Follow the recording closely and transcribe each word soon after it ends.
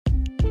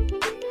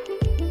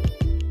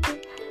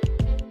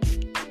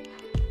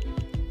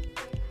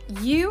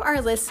You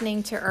are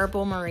listening to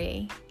Herbal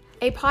Marie,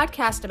 a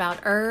podcast about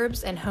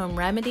herbs and home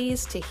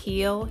remedies to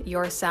heal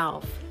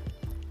yourself.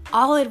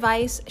 All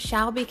advice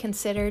shall be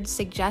considered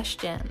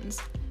suggestions.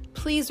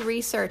 Please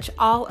research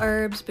all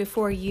herbs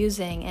before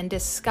using and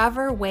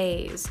discover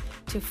ways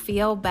to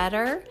feel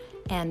better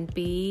and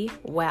be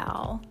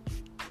well.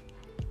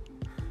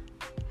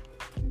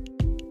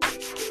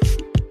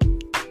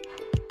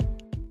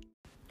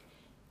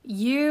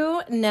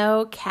 You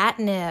know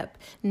catnip,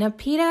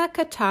 Nepeta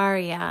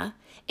cataria.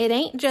 It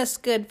ain't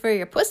just good for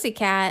your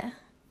pussycat.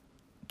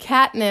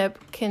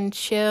 Catnip can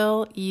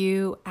chill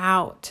you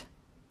out,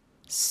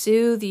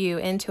 soothe you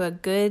into a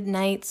good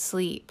night's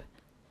sleep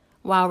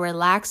while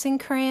relaxing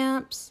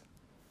cramps,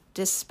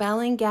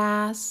 dispelling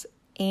gas,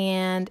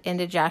 and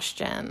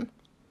indigestion.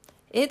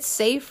 It's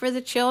safe for the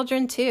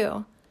children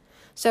too.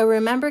 So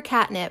remember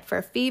catnip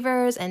for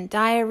fevers and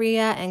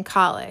diarrhea and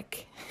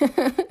colic.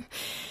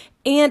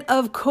 And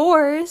of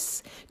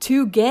course,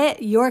 to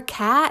get your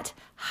cat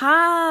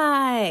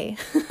high.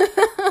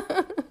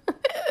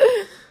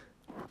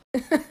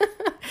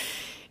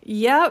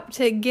 Yep,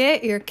 to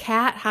get your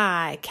cat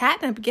high.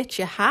 Catnip gets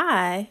you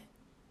high.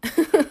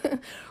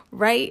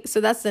 Right?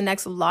 So that's the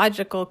next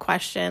logical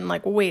question.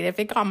 Like, wait, if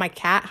it got my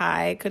cat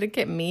high, could it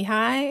get me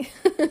high?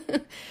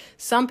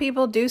 Some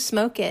people do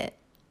smoke it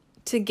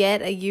to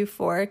get a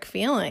euphoric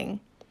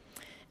feeling.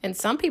 And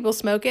some people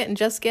smoke it and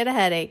just get a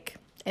headache.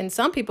 And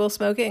some people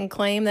smoke it and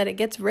claim that it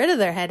gets rid of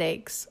their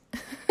headaches.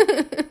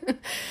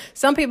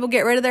 Some people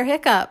get rid of their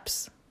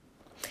hiccups.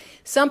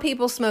 Some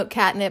people smoke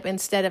catnip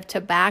instead of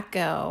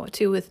tobacco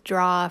to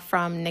withdraw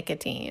from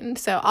nicotine.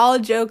 So all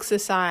jokes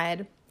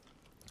aside,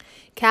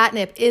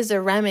 catnip is a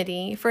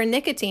remedy for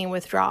nicotine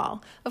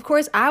withdrawal. Of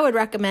course, I would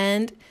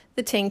recommend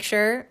the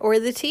tincture or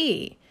the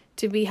tea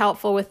to be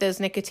helpful with those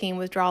nicotine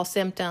withdrawal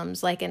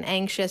symptoms like an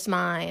anxious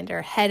mind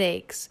or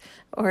headaches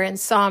or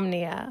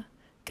insomnia.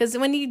 Because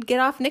when you get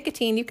off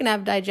nicotine, you can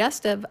have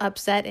digestive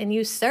upset and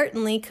you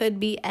certainly could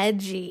be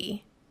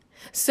edgy.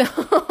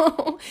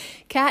 So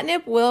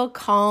catnip will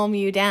calm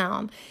you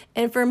down.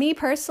 And for me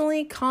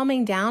personally,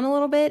 calming down a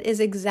little bit is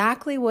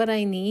exactly what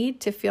I need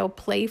to feel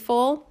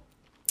playful.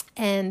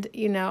 And,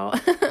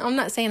 I'm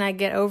not saying I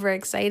get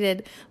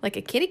overexcited like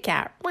a kitty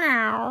cat.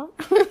 Wow.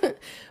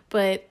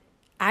 But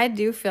I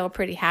do feel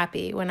pretty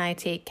happy when I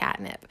take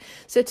catnip.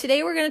 So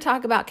today we're going to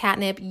talk about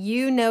catnip.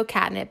 You know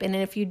catnip. And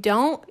if you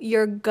don't,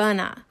 you're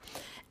gonna.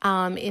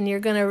 And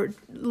you're going to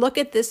look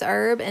at this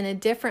herb in a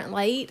different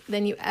light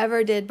than you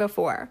ever did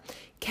before.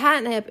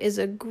 Catnip is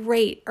a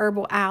great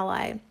herbal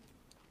ally.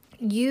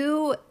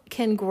 You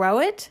can grow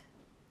it,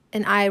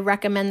 and I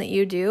recommend that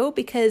you do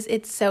because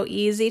it's so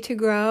easy to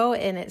grow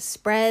and it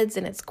spreads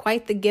and it's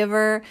quite the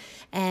giver.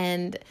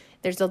 And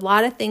there's a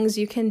lot of things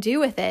you can do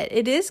with it.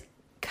 It is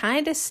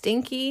kind of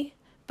stinky,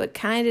 but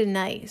kind of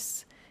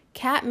nice.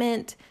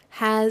 Catmint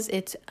has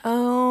its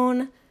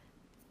own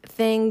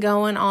thing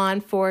going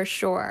on for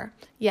sure.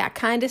 Yeah,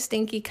 kind of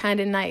stinky, kind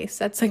of nice.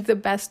 That's like the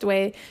best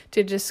way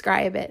to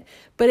describe it.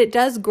 But it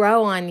does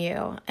grow on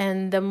you.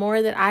 And the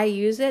more that I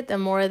use it, the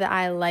more that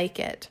I like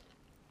it.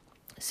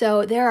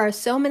 So there are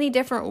so many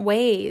different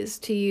ways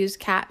to use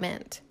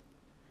catmint.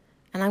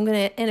 And I'm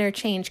going to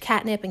interchange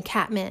catnip and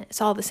catmint.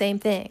 It's all the same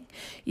thing.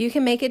 You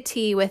can make a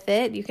tea with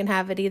it. You can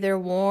have it either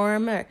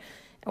warm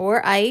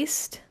or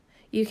iced.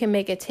 You can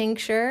make a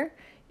tincture.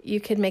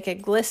 You could make a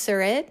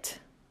glycerit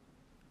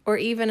or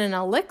even an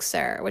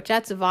elixir, which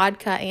that's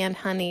vodka and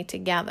honey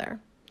together.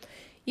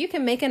 You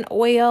can make an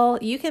oil.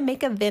 You can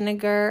make a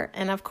vinegar.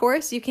 And of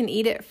course, you can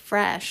eat it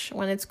fresh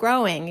when it's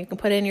growing. You can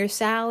put it in your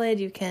salad.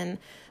 You can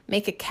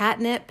make a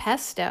catnip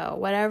pesto,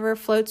 whatever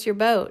floats your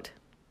boat.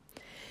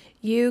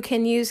 You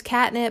can use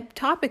catnip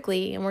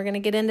topically, and we're going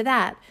to get into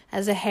that,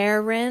 as a hair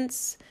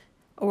rinse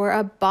or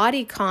a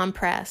body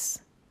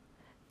compress.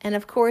 And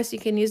of course, you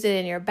can use it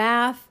in your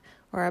bath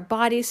or a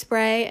body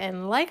spray.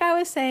 And like I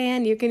was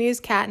saying, you can use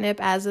catnip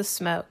as a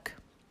smoke.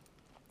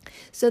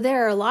 So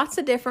there are lots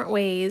of different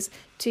ways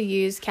to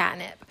use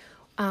catnip.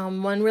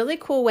 One really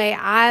cool way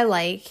I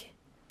like,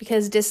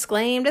 because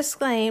disclaim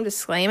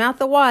out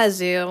the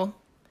wazoo,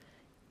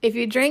 if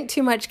you drink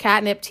too much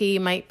catnip tea, you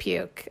might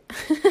puke.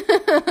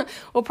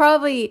 Well,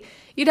 probably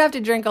you'd have to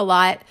drink a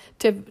lot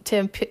to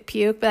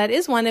puke, but that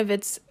is one of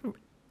its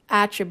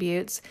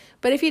attributes.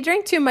 But if you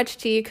drink too much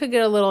tea, you could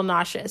get a little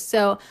nauseous.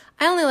 So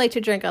I only like to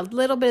drink a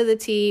little bit of the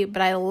tea,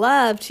 but I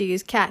love to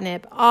use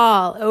catnip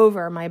all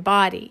over my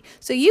body.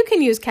 So you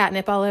can use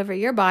catnip all over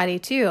your body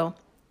too.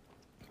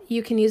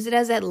 You can use it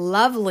as a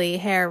lovely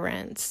hair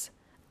rinse.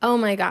 Oh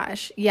my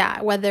gosh.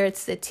 Yeah, whether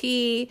it's the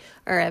tea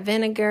or a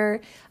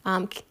vinegar,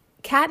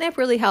 catnip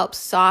really helps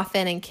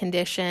soften and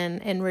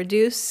condition and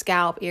reduce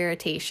scalp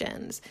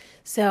irritations.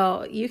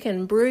 So you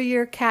can brew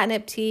your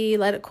catnip tea,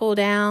 let it cool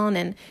down,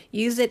 and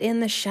use it in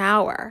the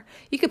shower.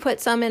 You could put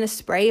some in a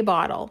spray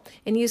bottle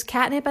and use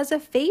catnip as a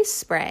face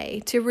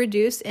spray to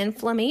reduce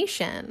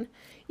inflammation.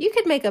 You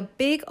could make a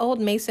big old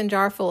mason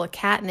jar full of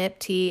catnip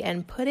tea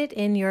and put it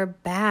in your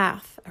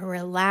bath, a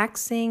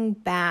relaxing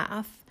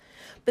bath.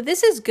 But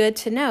this is good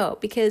to know,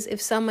 because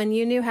if someone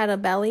you knew had a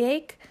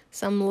bellyache,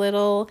 some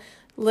little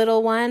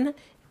one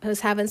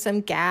was having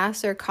some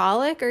gas or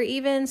colic, or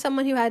even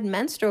someone who had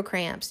menstrual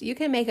cramps, you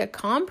can make a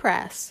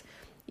compress.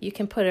 You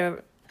can put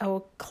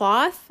a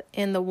cloth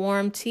in the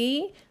warm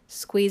tea,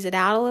 squeeze it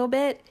out a little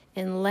bit,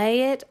 and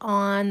lay it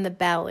on the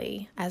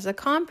belly as a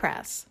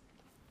compress.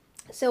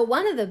 So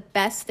one of the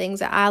best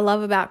things that I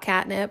love about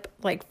catnip,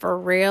 like for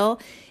real,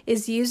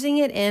 is using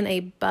it in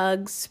a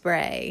bug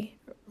spray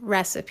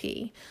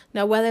recipe.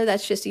 Now, whether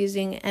that's just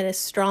using a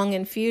strong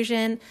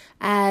infusion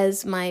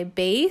as my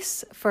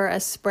base for a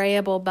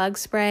sprayable bug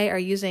spray, or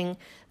using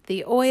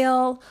the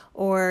oil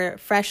or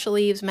fresh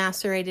leaves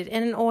macerated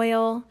in an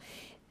oil,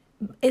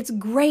 it's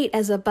great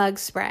as a bug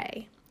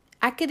spray.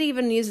 I could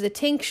even use the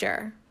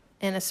tincture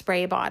in a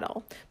spray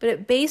bottle, but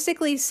it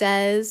basically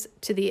says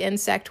to the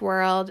insect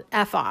world,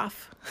 F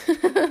off.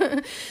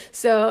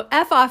 So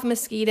F off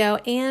mosquito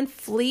and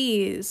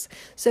fleas.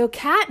 So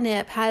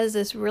catnip has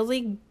this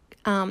really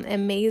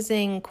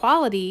amazing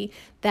quality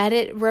that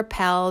it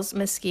repels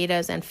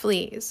mosquitoes and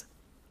fleas.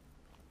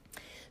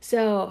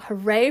 So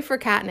hooray for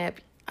catnip,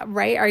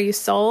 right? Are you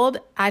sold?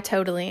 I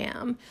totally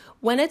am.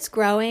 When it's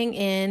growing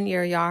in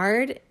your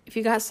yard, if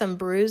you got some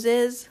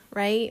bruises,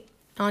 right,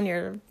 on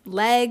your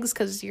legs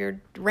because you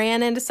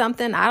ran into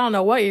something, I don't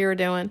know what you were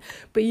doing,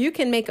 but you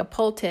can make a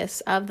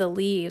poultice of the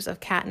leaves of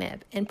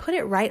catnip and put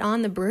it right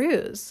on the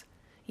bruise.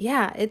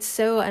 Yeah, it's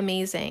so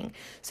amazing.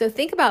 So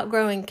think about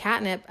growing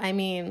catnip,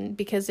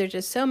 because there's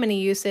just so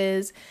many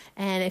uses.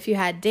 And if you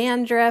had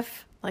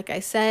dandruff, like I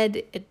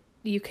said,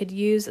 you could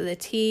use the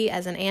tea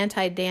as an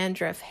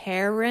anti-dandruff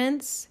hair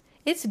rinse.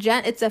 It's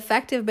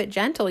effective but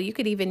gentle. You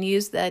could even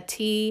use the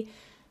tea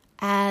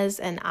as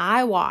an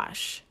eye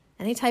wash.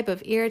 Any type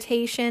of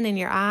irritation in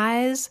your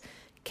eyes,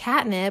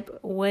 catnip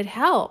would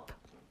help.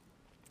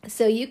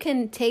 So you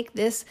can take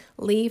this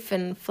leaf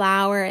and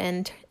flower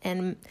and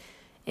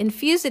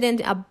infuse it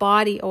into a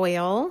body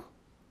oil,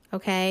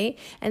 okay?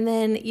 And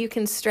then you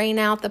can strain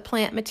out the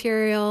plant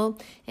material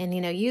and,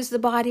 use the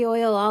body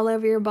oil all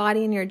over your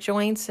body and your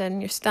joints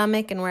and your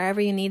stomach and wherever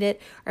you need it,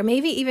 or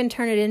maybe even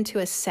turn it into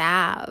a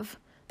salve.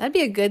 That'd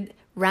be a good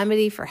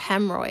remedy for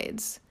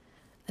hemorrhoids.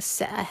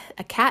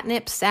 A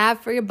catnip salve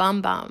for your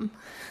bum.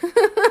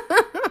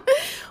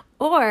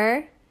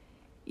 Or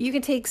you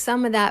can take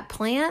some of that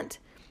plant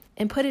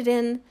and put it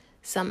in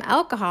some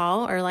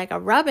alcohol, or like a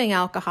rubbing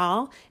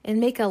alcohol, and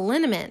make a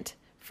liniment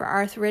for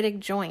arthritic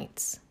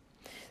joints.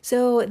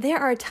 So there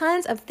are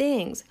tons of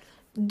things,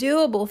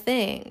 doable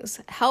things,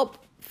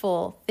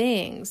 helpful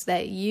things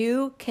that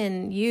you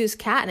can use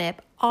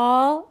catnip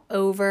all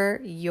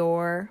over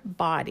your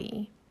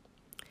body.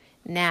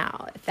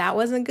 Now, if that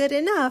wasn't good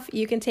enough,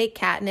 you can take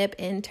catnip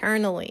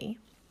internally.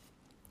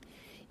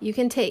 You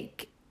can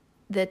take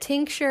the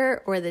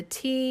tincture or the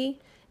tea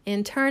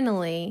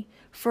internally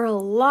for a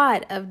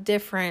lot of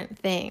different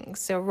things.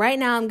 So right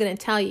now I'm going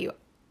to tell you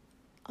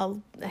a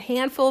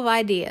handful of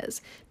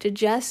ideas to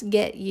just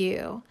get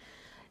you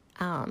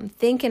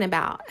thinking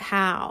about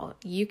how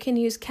you can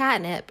use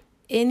catnip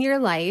in your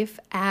life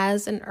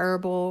as an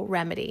herbal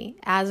remedy,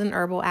 as an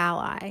herbal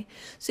ally.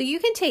 So you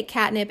can take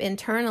catnip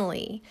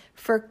internally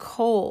for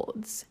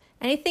colds,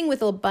 anything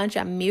with a bunch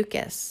of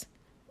mucus,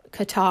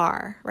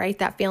 catarrh, right?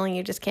 That feeling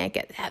you just can't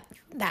get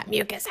that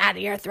mucus out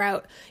of your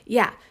throat.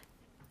 Yeah,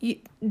 you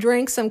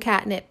drink some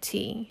catnip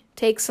tea,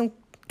 take some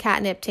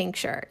catnip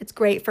tincture. It's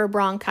great for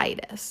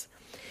bronchitis.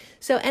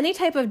 So any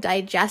type of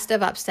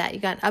digestive upset, you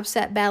got an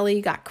upset belly,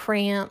 you got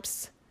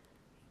cramps,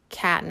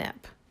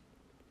 catnip.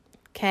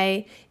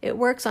 Okay, it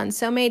works on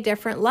so many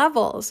different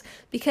levels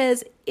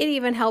because it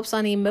even helps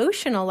on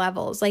emotional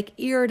levels like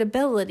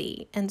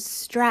irritability and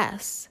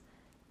stress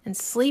and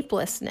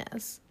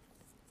sleeplessness.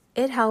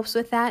 It helps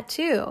with that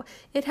too.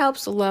 It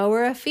helps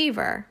lower a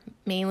fever,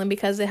 mainly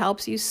because it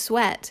helps you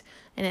sweat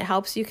and it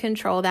helps you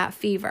control that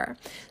fever.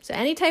 So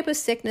any type of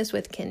sickness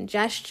with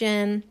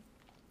congestion,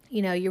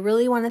 you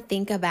really want to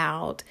think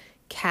about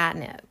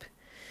catnip.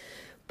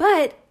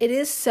 But it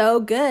is so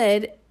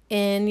good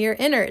in your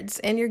innards,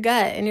 in your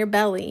gut, in your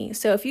belly.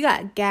 So if you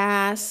got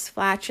gas,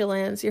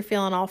 flatulence, you're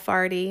feeling all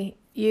farty,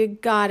 you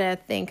gotta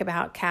think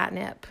about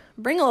catnip.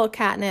 Bring a little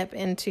catnip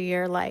into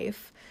your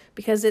life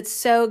because it's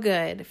so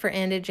good for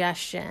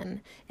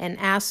indigestion and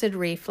acid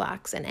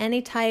reflux and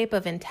any type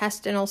of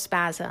intestinal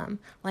spasm.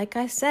 Like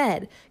I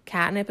said,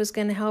 catnip is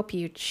going to help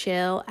you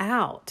chill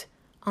out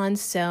on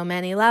so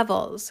many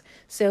levels.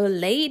 So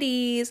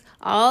ladies,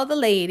 all the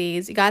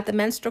ladies, you got the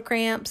menstrual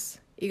cramps,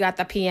 you got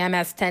the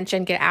PMS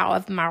tension, get out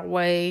of my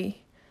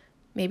way.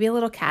 Maybe a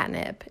little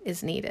catnip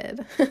is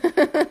needed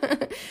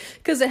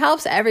because it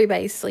helps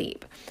everybody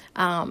sleep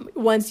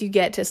once you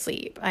get to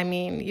sleep.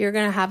 You're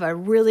going to have a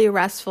really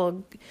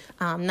restful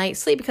night's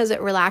sleep because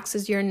it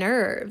relaxes your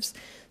nerves.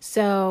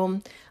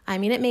 So, I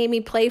mean, it made me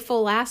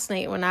playful last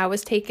night when I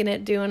was taking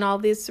it, doing all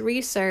this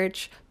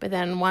research. But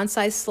then once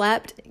I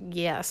slept,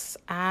 yes,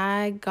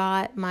 I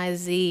got my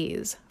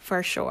Z's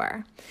for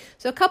sure.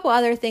 So a couple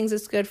other things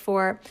it's good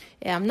for.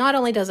 Not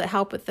only does it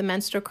help with the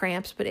menstrual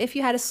cramps, but if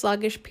you had a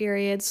sluggish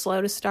period,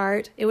 slow to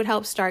start, it would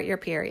help start your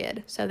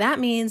period. So that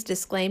means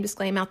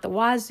disclaim out the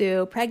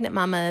wazoo, pregnant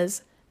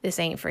mamas, this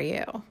ain't for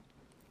you.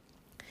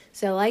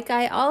 So like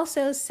I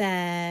also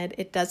said,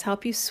 it does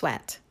help you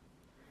sweat.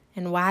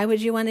 And why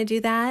would you want to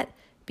do that?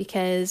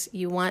 Because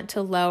you want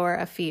to lower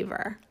a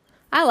fever.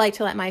 I like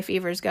to let my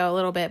fevers go a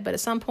little bit, but at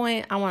some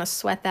point I want to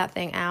sweat that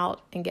thing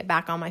out and get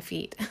back on my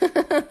feet.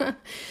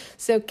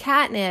 So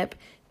catnip,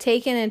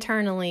 taken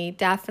internally,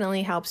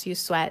 definitely helps you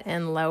sweat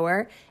and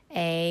lower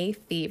a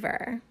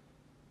fever.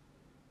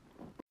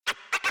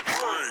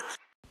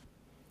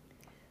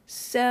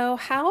 So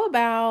how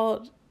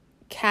about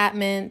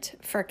catmint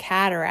for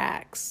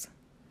cataracts?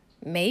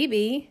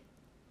 Maybe.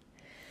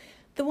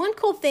 The one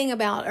cool thing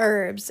about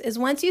herbs is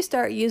once you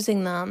start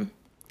using them,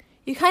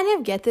 you kind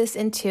of get this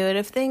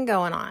intuitive thing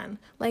going on.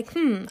 Like,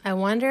 I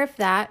wonder if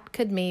that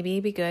could maybe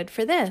be good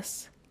for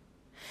this.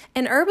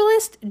 And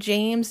herbalist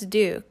James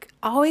Duke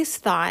always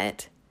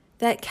thought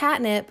that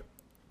catnip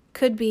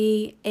could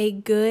be a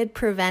good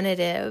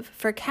preventative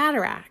for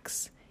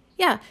cataracts.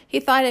 Yeah, he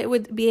thought it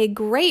would be a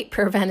great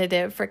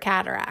preventative for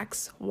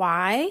cataracts.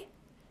 Why?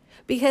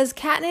 Because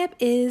catnip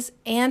is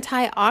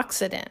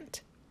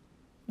antioxidant.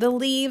 The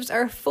leaves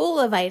are full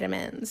of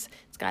vitamins.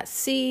 It's got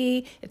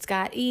C, it's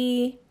got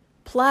E,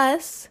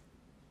 plus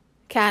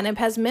catnip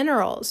has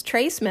minerals,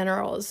 trace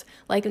minerals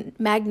like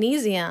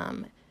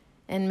magnesium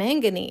and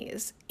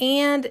manganese,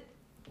 and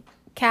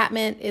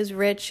catmint is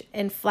rich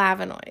in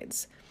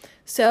flavonoids.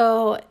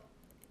 So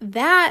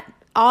that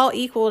all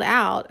equaled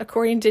out,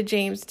 according to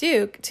James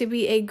Duke, to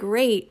be a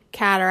great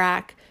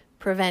cataract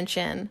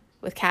prevention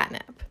with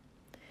catnip.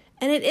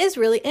 And it is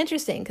really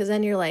interesting because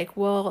then you're like,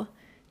 well,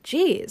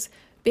 geez,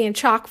 being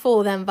chock full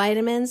of them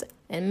vitamins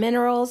and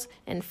minerals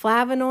and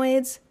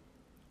flavonoids,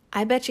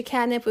 I bet you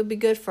catnip would be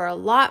good for a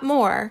lot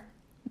more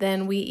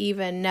than we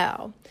even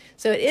know.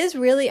 So it is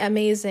really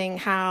amazing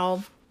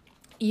how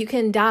you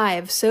can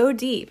dive so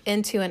deep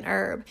into an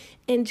herb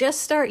and just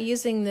start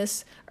using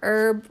this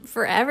herb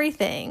for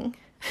everything.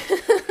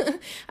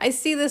 I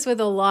see this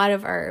with a lot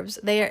of herbs.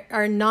 They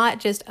are not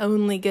just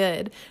only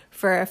good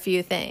for a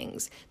few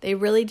things. They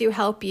really do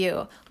help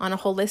you on a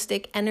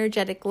holistic,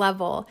 energetic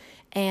level.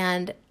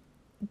 And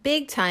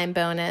big time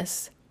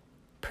bonus,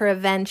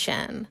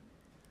 prevention.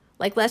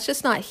 Like, let's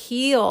just not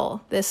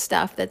heal this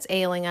stuff that's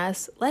ailing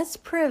us. Let's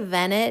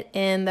prevent it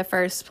in the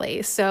first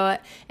place. So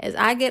as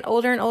I get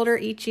older and older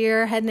each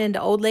year, heading into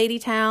old lady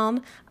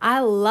town, I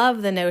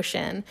love the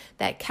notion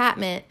that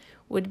catmint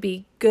would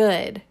be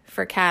good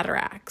for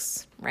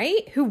cataracts,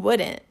 right? Who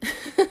wouldn't?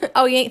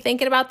 Oh, you ain't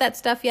thinking about that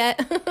stuff yet?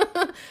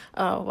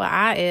 Oh, well,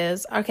 I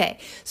is. Okay,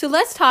 so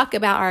let's talk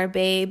about our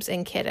babes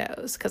and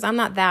kiddos, because I'm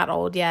not that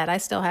old yet. I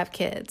still have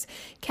kids.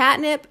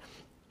 Catnip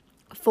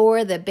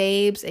for the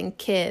babes and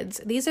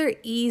kids. These are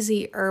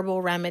easy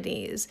herbal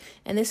remedies,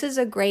 and this is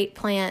a great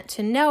plant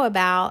to know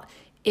about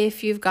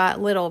if you've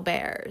got little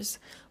bears.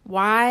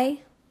 Why?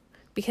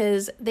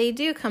 Because they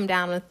do come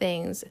down with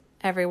things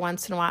every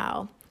once in a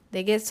while.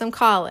 They get some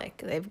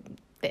colic.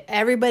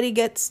 Everybody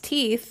gets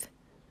teeth.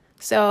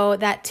 So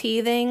that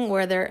teething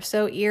where they're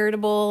so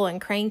irritable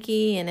and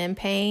cranky and in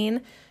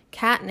pain,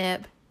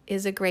 catnip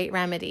is a great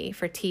remedy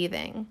for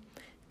teething.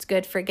 It's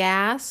good for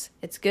gas.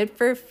 It's good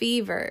for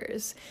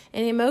fevers.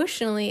 And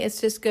emotionally,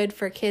 it's just good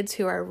for kids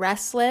who are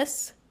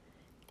restless,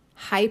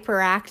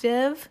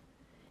 hyperactive,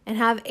 and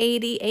have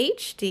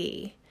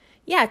ADHD.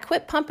 Yeah,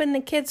 quit pumping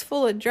the kids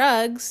full of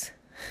drugs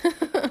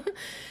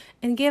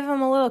and give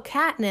them a little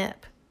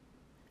catnip.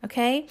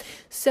 Okay?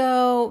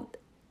 So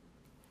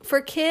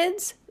for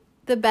kids,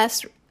 the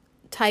best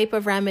type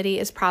of remedy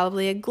is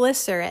probably a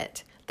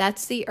glycerit.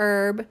 That's the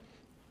herb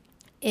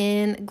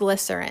in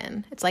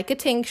glycerin. It's like a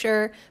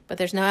tincture, but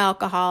there's no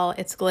alcohol.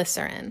 It's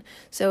glycerin.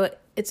 So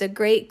it's a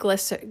great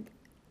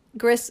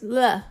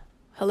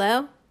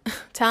hello?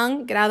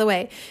 Tongue, get out of the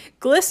way.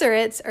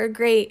 Glycerits are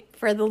great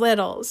for the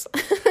littles.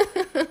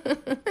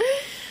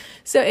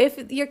 So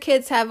if your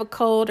kids have a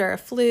cold or a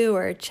flu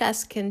or a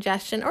chest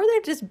congestion, or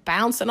they're just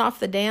bouncing off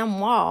the damn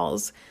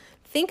walls,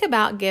 think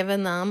about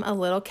giving them a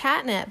little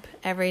catnip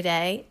every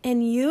day,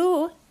 and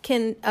you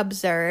can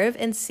observe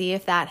and see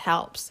if that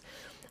helps.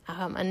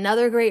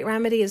 Another great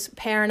remedy is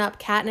pairing up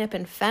catnip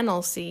and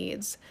fennel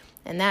seeds,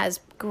 and that is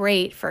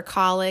great for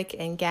colic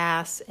and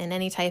gas and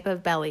any type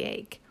of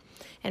bellyache.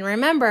 And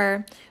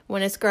remember,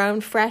 when it's grown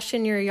fresh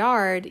in your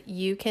yard,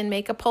 you can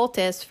make a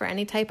poultice for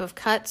any type of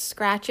cuts,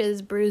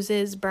 scratches,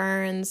 bruises,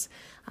 burns.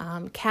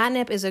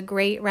 Catnip is a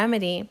great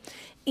remedy.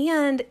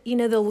 And,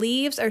 the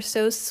leaves are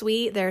so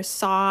sweet. They're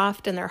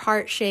soft and they're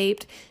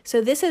heart-shaped. So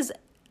this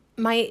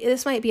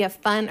might be a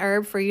fun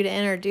herb for you to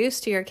introduce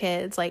to your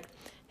kids. Like,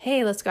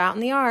 hey, let's go out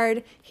in the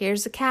yard.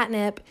 Here's the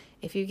catnip.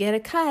 If you get a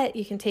cut,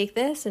 you can take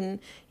this and,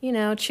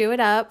 chew it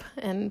up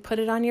and put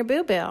it on your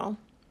boo-boo.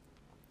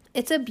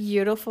 It's a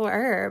beautiful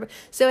herb.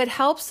 So it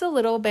helps the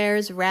little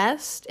bears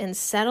rest and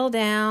settle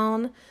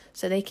down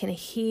so they can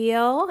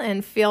heal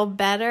and feel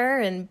better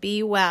and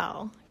be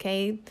well.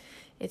 Okay.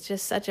 It's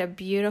just such a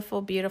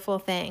beautiful, beautiful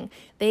thing.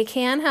 They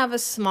can have a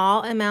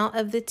small amount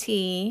of the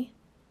tea,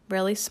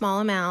 really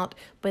small amount,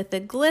 but the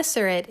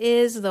glycerin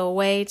is the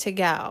way to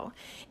go.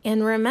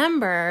 And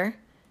remember,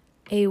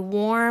 a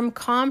warm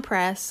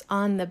compress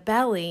on the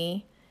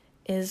belly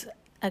is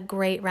a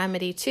great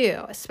remedy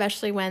too,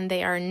 especially when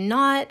they are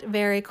not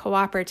very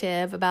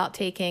cooperative about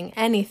taking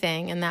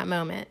anything in that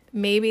moment.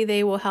 Maybe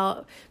they will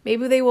help,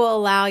 maybe they will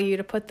allow you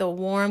to put the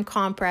warm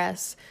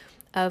compress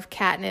of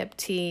catnip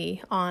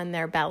tea on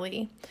their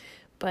belly.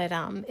 But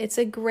it's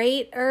a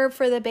great herb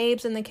for the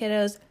babes and the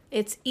kiddos.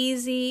 It's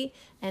easy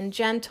and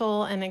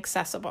gentle and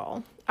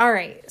accessible. All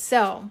right,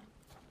 so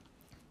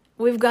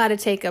we've got to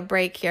take a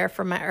break here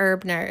for my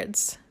herb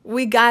nerds.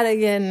 We got to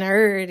get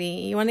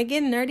nerdy. You want to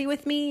get nerdy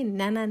with me?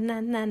 Na.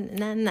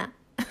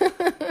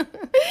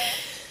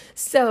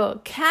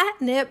 So,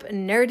 catnip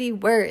nerdy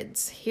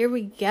words. Here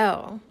we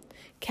go.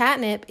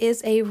 Catnip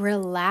is a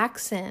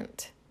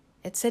relaxant.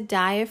 It's a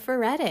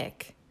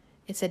diaphoretic.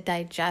 It's a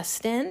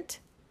digestant,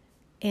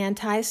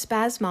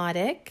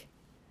 antispasmodic,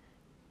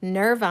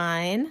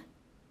 nervine,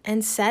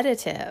 and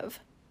sedative.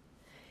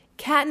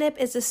 Catnip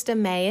is a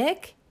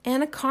stomachic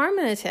and a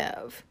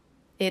carminative.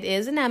 It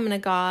is an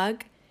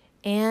emmenagogue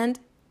and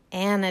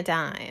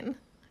anodyne.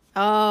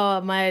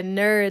 Oh, my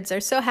nerds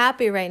are so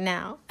happy right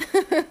now.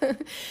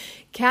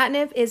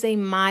 Catnip is a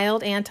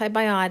mild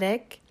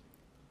antibiotic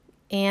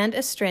and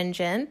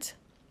astringent.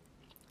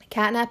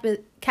 Catnap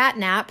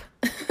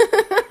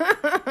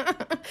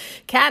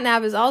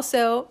is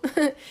also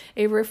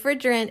a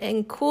refrigerant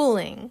and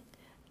cooling,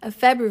 a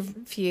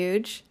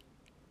febrifuge,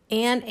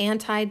 and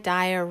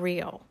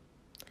antidiarrheal.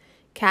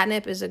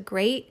 Catnip is a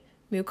great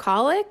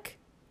mucolic,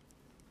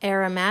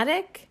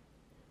 aromatic,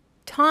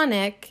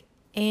 tonic,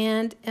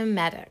 and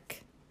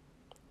emetic.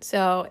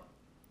 So,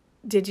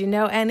 did you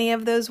know any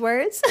of those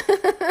words?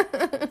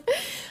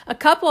 A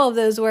couple of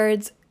those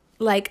words,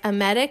 like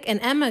emetic and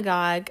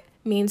emmenagogue,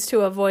 means to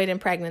avoid in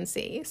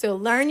pregnancy. So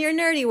learn your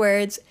nerdy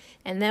words,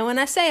 and then when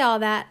I say all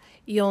that,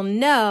 you'll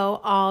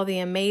know all the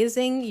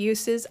amazing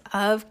uses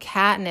of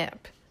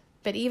catnip.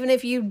 But even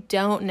if you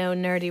don't know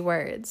nerdy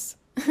words,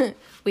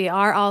 we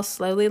are all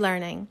slowly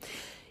learning.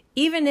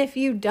 Even if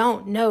you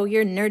don't know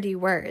your nerdy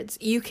words,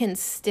 you can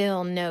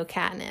still know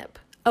catnip.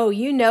 Oh,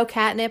 you know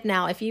catnip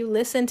now. If you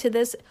listen to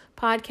this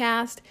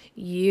podcast,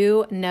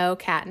 you know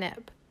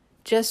catnip.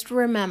 Just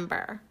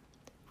remember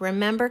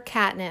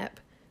catnip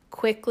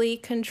quickly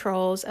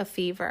controls a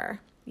fever.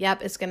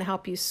 Yep, it's going to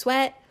help you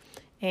sweat.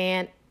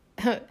 And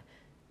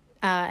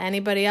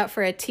anybody up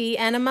for a tea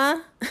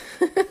enema?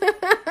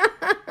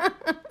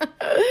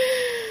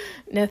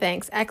 No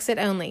thanks, exit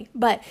only.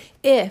 But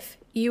if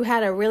you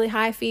had a really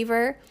high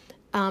fever,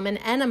 an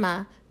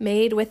enema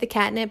made with the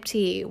catnip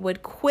tea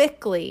would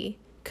quickly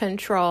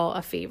control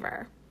a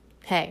fever.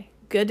 Hey,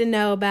 good to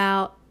know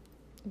about.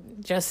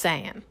 Just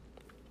saying.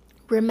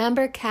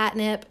 Remember,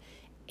 catnip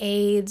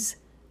aids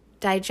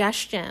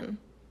digestion.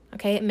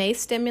 Okay, it may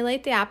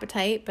stimulate the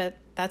appetite, but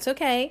that's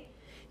okay.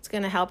 It's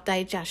going to help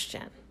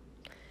digestion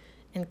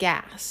and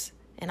gas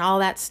and all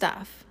that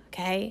stuff.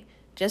 Okay,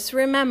 just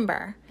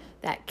remember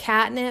that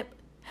catnip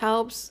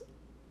helps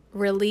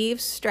relieve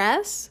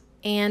stress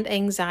and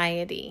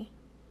anxiety.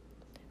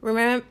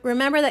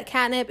 Remember that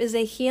catnip is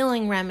a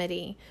healing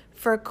remedy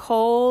for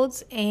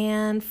colds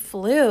and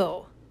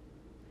flu.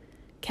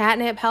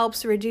 Catnip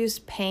helps reduce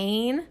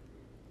pain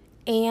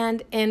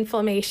and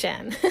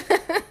inflammation.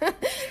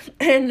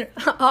 And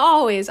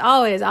always,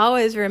 always,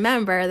 always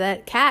remember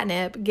that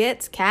catnip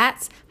gets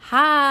cats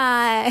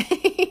high.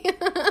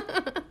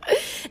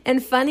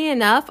 And funny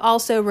enough,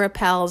 also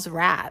repels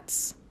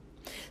rats.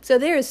 So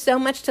there is so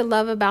much to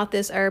love about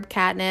this herb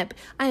catnip.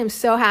 I am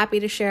so happy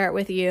to share it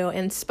with you,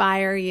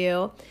 inspire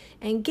you,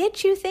 and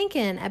get you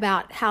thinking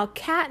about how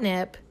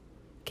catnip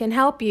can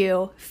help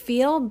you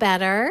feel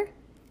better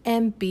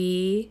and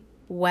be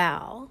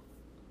well.